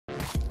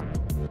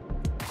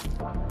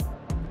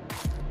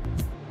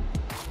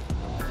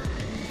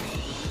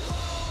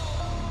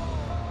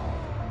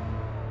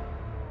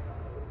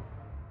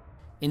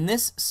In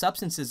this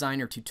Substance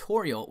Designer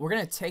tutorial, we're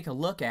going to take a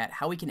look at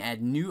how we can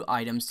add new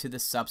items to the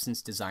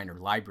Substance Designer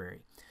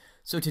library.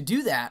 So to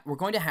do that, we're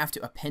going to have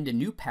to append a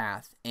new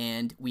path,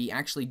 and we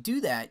actually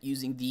do that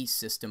using the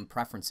System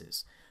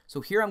Preferences. So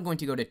here I'm going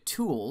to go to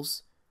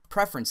Tools,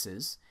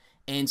 Preferences,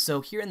 and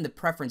so here in the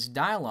Preference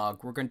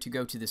dialog, we're going to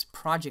go to this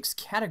Projects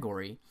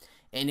category,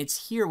 and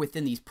it's here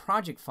within these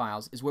project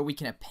files is where we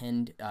can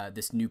append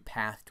this new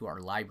path to our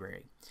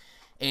library.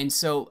 And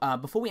so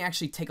before we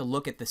actually take a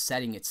look at the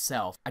setting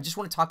itself, I just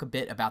want to talk a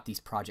bit about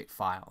these project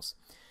files.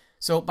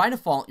 So by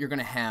default, you're going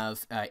to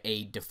have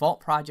a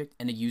default project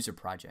and a user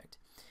project.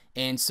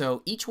 And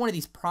so each one of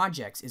these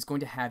projects is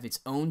going to have its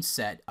own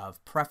set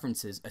of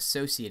preferences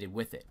associated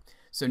with it.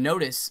 So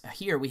notice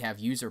here we have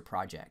user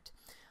project.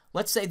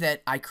 Let's say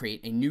that I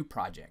create a new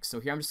project. So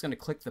here I'm just going to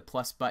click the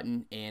plus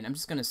button, and I'm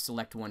just going to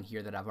select one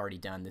here that I've already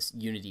done, this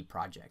Unity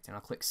project, and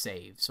I'll click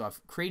Save. So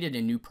I've created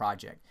a new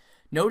project.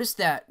 Notice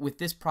that with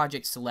this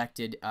project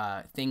selected,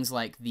 things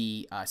like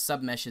the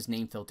submeshes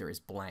name filter is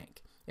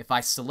blank. If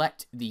I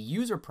select the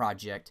user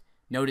project,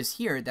 notice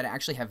here that I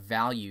actually have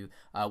value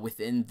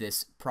within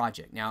this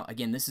project. Now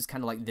again, this is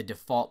kind of like the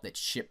default that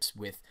ships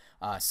with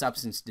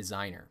Substance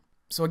Designer.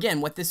 So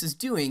again, what this is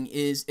doing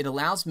is it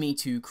allows me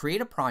to create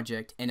a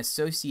project and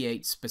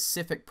associate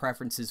specific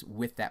preferences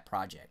with that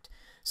project.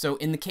 So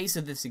in the case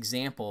of this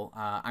example,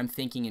 I'm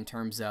thinking in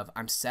terms of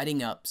I'm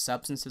setting up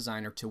Substance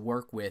Designer to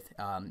work with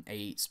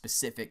a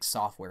specific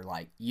software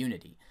like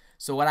Unity.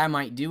 So what I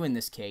might do in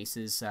this case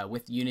is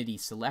with Unity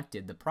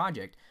selected, the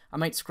project, I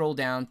might scroll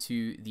down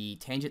to the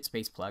tangent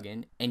space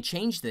plugin and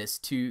change this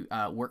to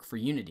work for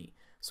Unity.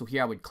 So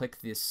here I would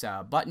click this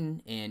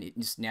button, and it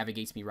just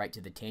navigates me right to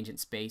the tangent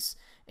space,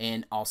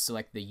 and I'll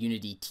select the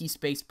Unity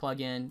T-Space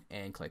plugin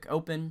and click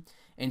open.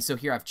 And so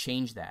here I've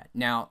changed that.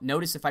 Now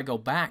notice if I go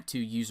back to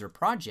user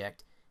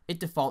project, it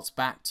defaults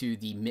back to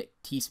the MIC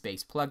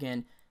T-Space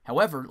plugin.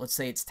 However, let's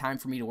say it's time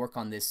for me to work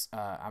on this,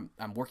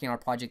 I'm working on a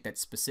project that's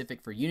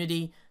specific for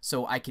Unity,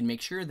 so I can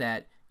make sure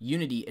that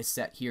Unity is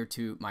set here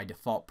to my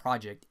default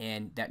project,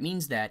 and that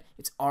means that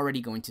it's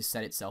already going to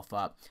set itself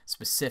up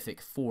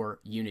specific for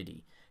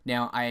Unity.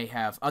 Now I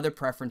have other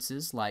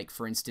preferences, like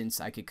for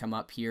instance I could come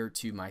up here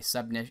to my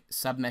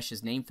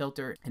submeshes name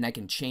filter and I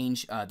can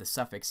change the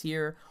suffix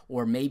here,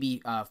 or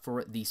maybe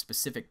for the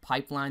specific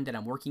pipeline that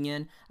I'm working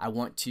in I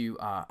want to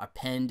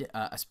append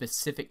a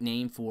specific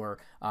name for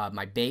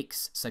my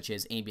bakes, such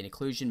as ambient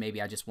occlusion.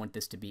 Maybe I just want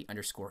this to be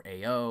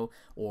 _AO,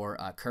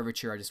 or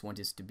curvature I just want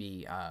this to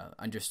be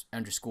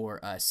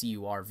underscore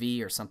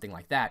CURV or something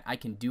like that. I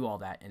can do all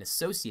that and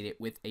associate it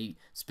with a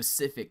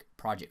specific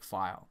project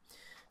file.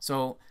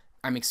 So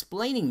I'm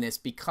explaining this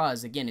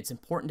because, again, it's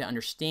important to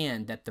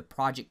understand that the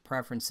project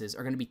preferences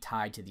are going to be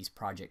tied to these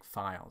project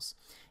files.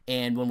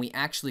 And when we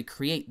actually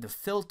create the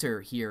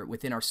filter here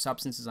within our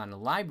Substance Designer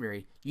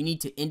library, you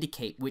need to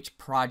indicate which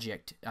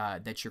project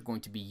that you're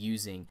going to be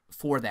using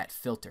for that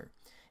filter.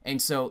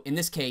 And so in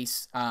this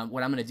case,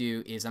 what I'm going to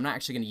do is I'm not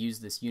actually going to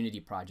use this Unity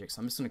project, so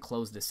I'm just going to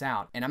close this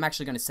out, and I'm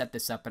actually going to set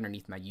this up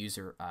underneath my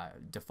user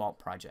default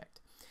project.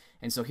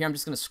 And so here I'm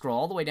just going to scroll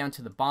all the way down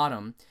to the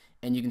bottom,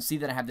 and you can see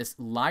that I have this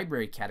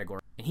library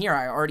category, and here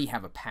I already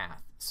have a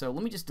path. So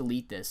let me just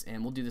delete this,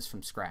 and we'll do this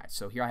from scratch.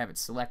 So here I have it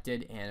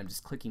selected, and I'm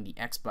just clicking the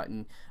X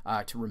button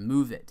to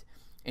remove it.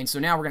 And so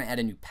now we're going to add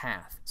a new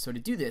path. So to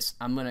do this,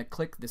 I'm going to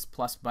click this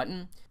plus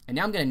button, and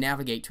now I'm going to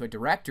navigate to a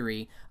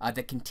directory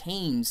that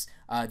contains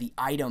the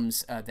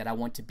items that I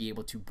want to be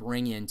able to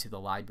bring into the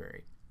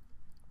library.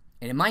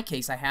 And in my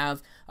case, I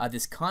have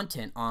this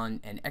content on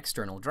an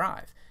external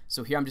drive.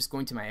 So here I'm just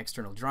going to my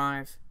external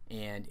drive,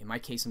 and in my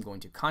case I'm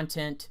going to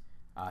Content,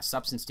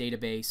 Substance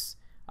Database.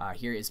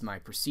 Here is my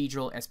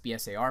procedural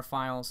SBSAR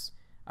files,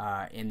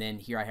 and then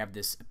here I have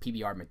this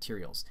PBR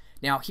materials.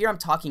 Now here I'm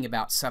talking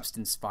about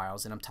Substance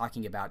files, and I'm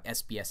talking about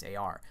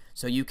SBSAR.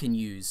 So you can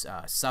use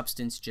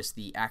Substance, just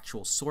the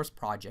actual source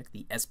project,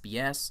 the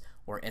SBS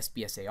or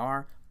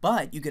SBSAR,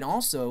 but you can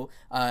also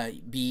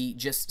be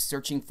just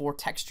searching for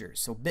textures,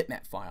 so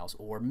bitmap files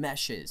or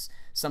meshes,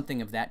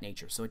 something of that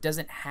nature. So it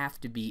doesn't have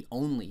to be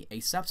only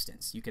a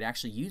substance. You could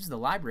actually use the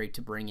library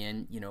to bring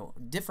in,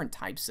 different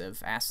types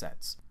of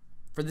assets.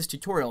 For this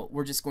tutorial,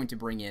 we're just going to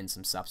bring in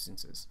some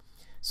substances.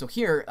 So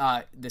here,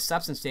 the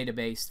substance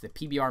database, the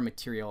PBR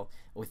material,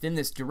 within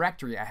this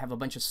directory I have a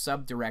bunch of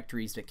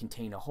subdirectories that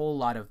contain a whole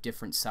lot of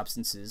different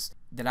substances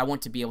that I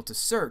want to be able to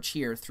search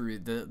here through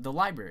the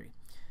library.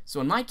 So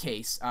in my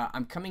case,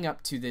 I'm coming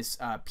up to this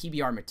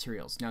PBR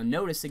materials. Now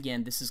notice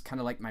again, this is kind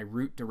of like my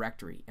root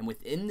directory, and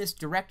within this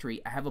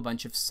directory I have a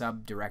bunch of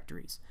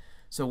subdirectories.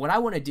 So what I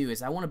want to do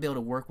is I want to be able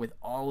to work with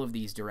all of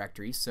these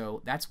directories,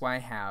 so that's why I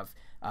have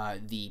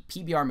the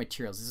PBR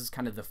materials. This is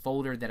kind of the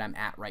folder that I'm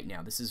at right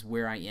now. This is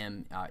where I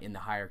am in the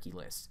hierarchy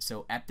list.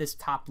 So at this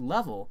top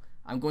level,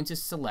 I'm going to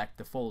select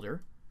the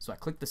folder. So I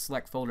click the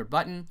select folder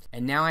button,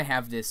 and now I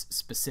have this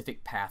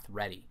specific path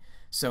ready.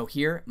 So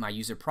here, my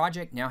user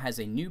project now has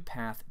a new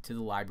path to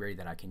the library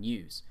that I can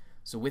use.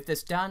 So with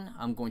this done,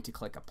 I'm going to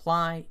click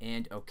apply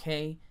and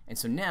OK. And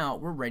so now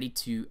we're ready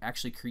to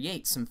actually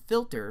create some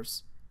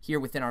filters here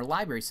within our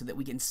library so that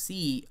we can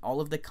see all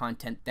of the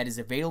content that is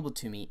available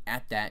to me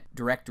at that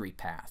directory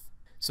path.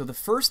 So the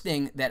first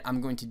thing that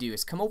I'm going to do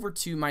is come over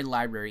to my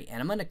library and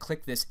I'm going to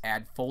click this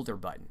Add Folder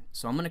button.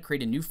 So I'm going to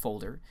create a new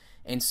folder,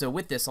 and so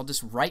with this I'll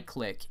just right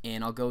click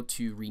and I'll go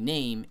to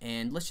Rename,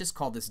 and let's just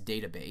call this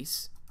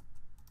Database.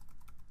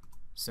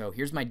 So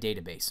here's my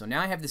database. So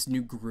now I have this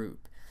new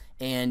group,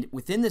 and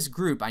within this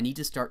group I need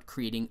to start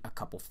creating a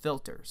couple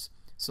filters.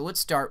 So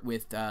let's start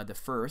with the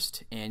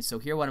first, and so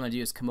here what I'm going to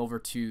do is come over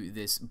to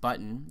this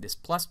button, this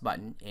plus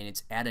button, and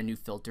it's Add a New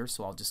Filter.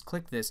 So I'll just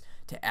click this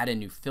to add a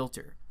new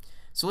filter.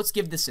 So let's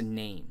give this a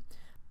name.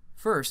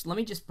 First, let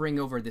me just bring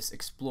over this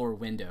Explore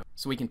window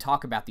so we can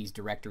talk about these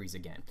directories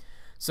again.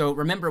 So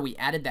remember, we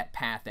added that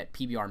path at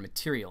PBR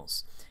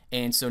materials,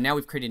 and so now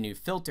we've created a new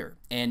filter.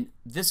 And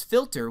this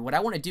filter, what I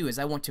want to do is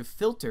I want to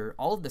filter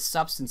all of the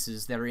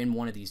substances that are in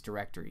one of these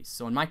directories.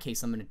 So in my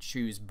case, I'm going to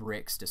choose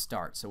bricks to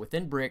start. So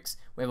within bricks,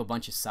 we have a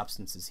bunch of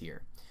substances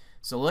here.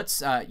 So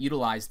let's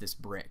utilize this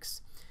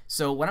bricks.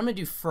 So what I'm going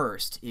to do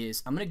first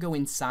is I'm going to go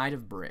inside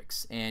of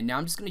bricks, and now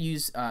I'm just going to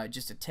use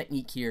just a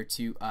technique here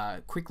to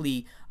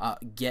quickly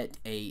get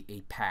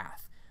a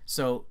path.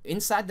 So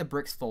inside the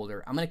bricks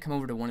folder, I'm going to come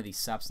over to one of these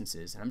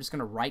substances, and I'm just going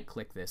to right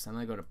click this. I'm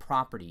going to go to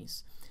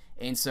Properties,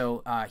 and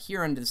so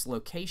here under this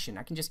location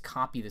I can just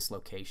copy this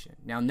location.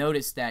 Now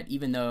notice that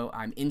even though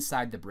I'm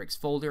inside the bricks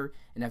folder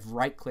and I've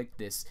right clicked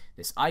this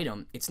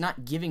item, it's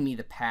not giving me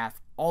the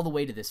path all the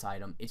way to this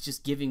item. It's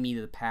just giving me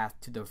the path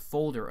to the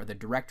folder or the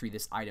directory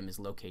this item is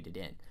located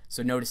in.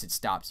 So notice it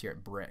stops here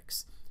at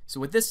bricks. So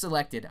with this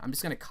selected, I'm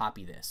just going to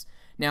copy this.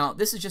 Now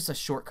this is just a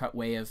shortcut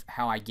way of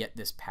how I get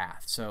this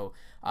path. So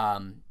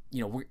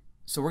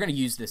we're going to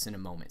use this in a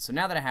moment. So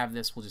now that I have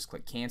this, we'll just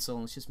click cancel,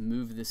 and let's just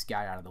move this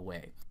guy out of the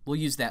way. We'll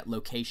use that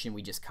location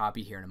we just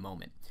copied here in a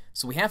moment.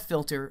 So we have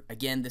filter.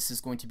 Again, this is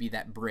going to be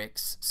that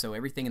bricks, so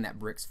everything in that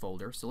bricks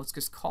folder. So let's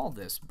just call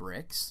this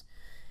bricks.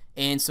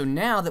 And so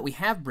now that we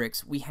have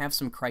bricks, we have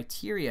some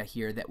criteria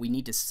here that we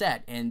need to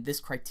set, and this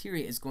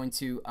criteria is going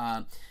to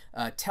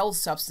tell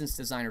Substance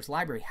Designer's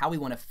library how we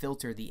want to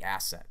filter the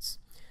assets.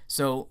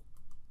 So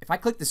if I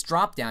click this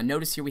drop down,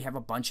 notice here we have a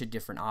bunch of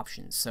different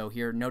options. So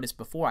here, notice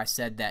before I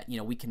said that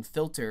we can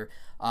filter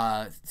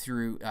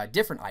through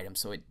different items,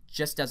 so it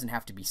just doesn't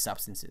have to be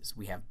substances.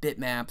 We have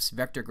bitmaps,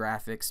 vector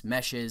graphics,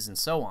 meshes, and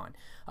so on.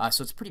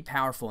 So it's pretty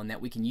powerful in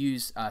that we can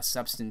use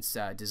Substance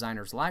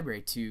Designer's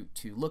library to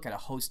look at a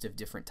host of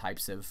different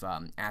types of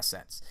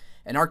assets.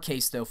 In our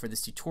case, though, for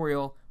this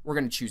tutorial, we're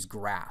going to choose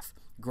graph.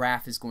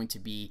 Graph is going to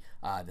be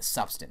the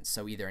substance,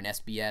 so either an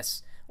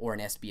SBS or an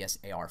SBS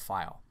AR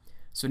file.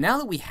 So now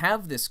that we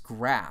have this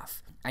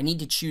graph, I need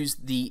to choose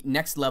the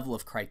next level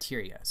of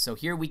criteria. So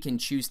here we can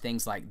choose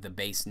things like the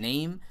base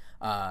name,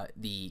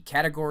 the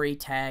category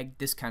tag,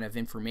 this kind of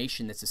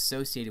information that's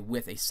associated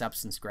with a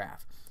substance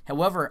graph.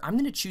 However, I'm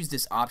going to choose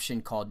this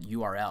option called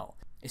URL.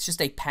 It's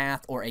just a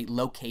path or a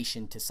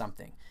location to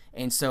something.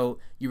 And so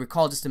you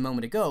recall just a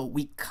moment ago,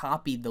 we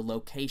copied the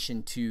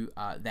location to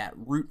that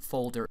root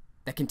folder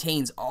that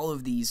contains all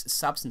of these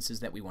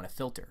substances that we want to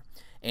filter.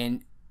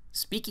 And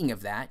speaking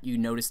of that, you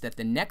notice that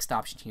the next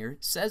option here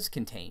says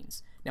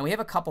contains. Now we have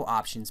a couple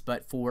options,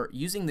 but for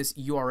using this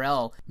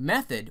URL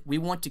method, we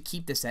want to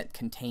keep this at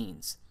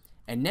contains.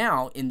 And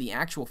now in the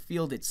actual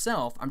field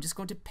itself, I'm just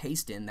going to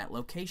paste in that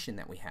location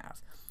that we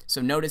have. So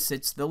notice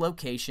it's the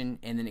location,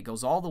 and then it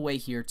goes all the way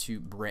here to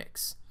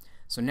bricks.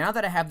 So now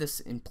that I have this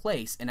in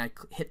place and I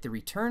hit the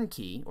return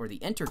key or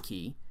the enter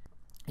key,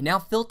 it now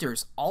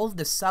filters all of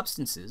the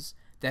substances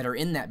that are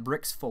in that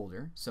bricks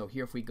folder. So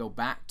here if we go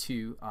back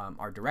to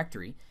our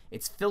directory,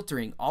 it's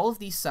filtering all of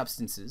these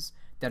substances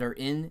that are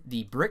in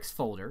the bricks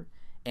folder,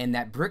 and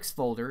that bricks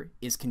folder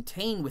is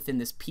contained within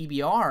this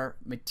PBR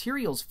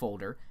materials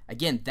folder.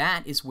 Again,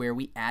 that is where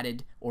we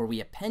added or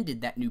we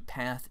appended that new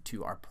path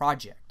to our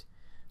project.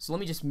 So let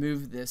me just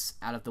move this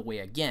out of the way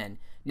again.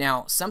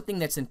 Now something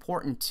that's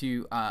important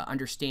to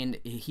understand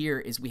here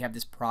is we have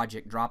this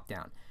project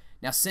dropdown.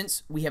 Now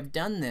since we have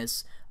done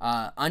this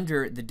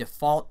under the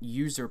default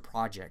user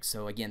project,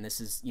 so again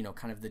this is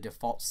kind of the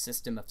default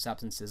system of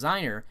Substance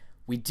Designer,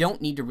 we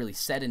don't need to really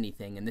set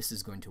anything, and this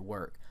is going to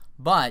work.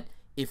 But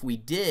if we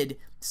did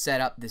set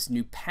up this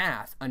new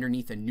path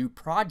underneath a new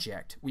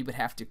project, we would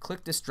have to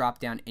click this drop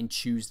down and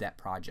choose that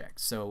project.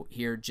 So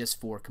here,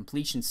 just for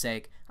completion's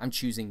sake, I'm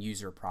choosing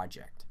user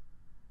project.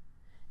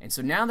 And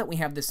so now that we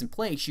have this in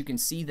place, you can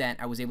see that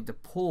I was able to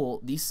pull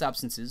these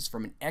substances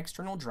from an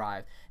external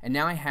drive, and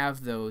now I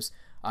have those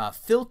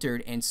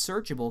filtered and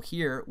searchable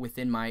here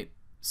within my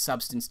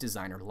Substance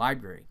Designer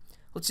library.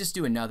 Let's just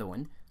do another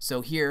one.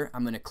 So here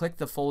I'm going to click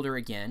the folder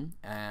again.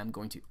 I'm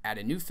going to add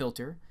a new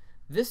filter.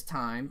 This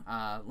time,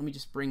 let me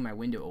just bring my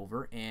window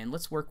over, and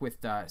let's work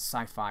with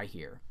sci-fi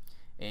here.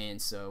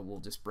 And so we'll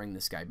just bring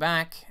this guy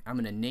back. I'm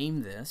going to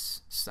name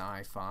this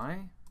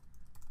sci-fi.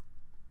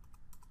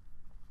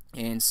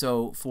 And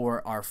so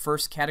for our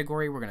first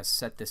category, we're going to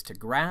set this to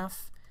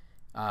graph.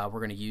 We're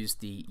going to use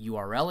the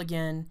URL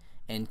again,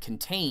 and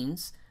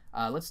contains.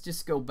 Let's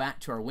just go back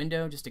to our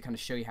window just to kind of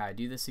show you how I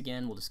do this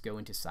again. We'll just go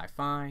into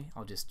sci-fi.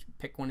 I'll just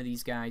pick one of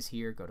these guys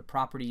here, go to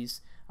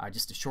properties.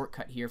 Just a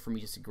shortcut here for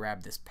me just to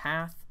grab this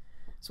path.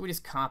 So we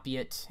just copy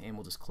it and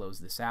we'll just close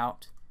this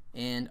out.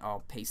 And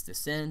I'll paste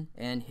this in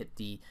and hit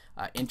the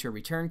enter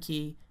return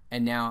key,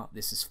 and now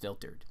this is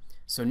filtered.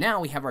 So now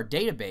we have our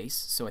database.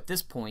 So at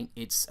this point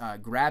it's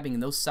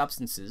grabbing those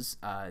substances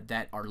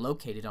that are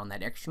located on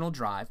that external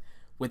drive.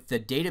 With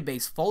the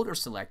database folder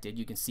selected,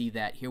 you can see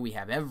that here we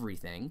have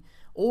everything,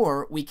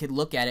 or we could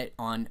look at it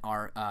on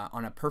our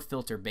on a per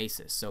filter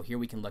basis. So here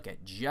we can look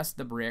at just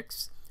the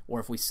bricks, or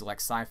if we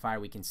select sci-fi,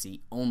 we can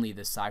see only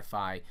the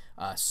sci-fi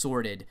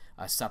sorted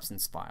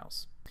substance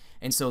files.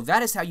 And so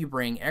that is how you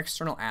bring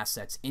external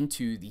assets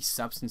into the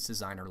Substance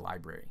Designer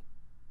library.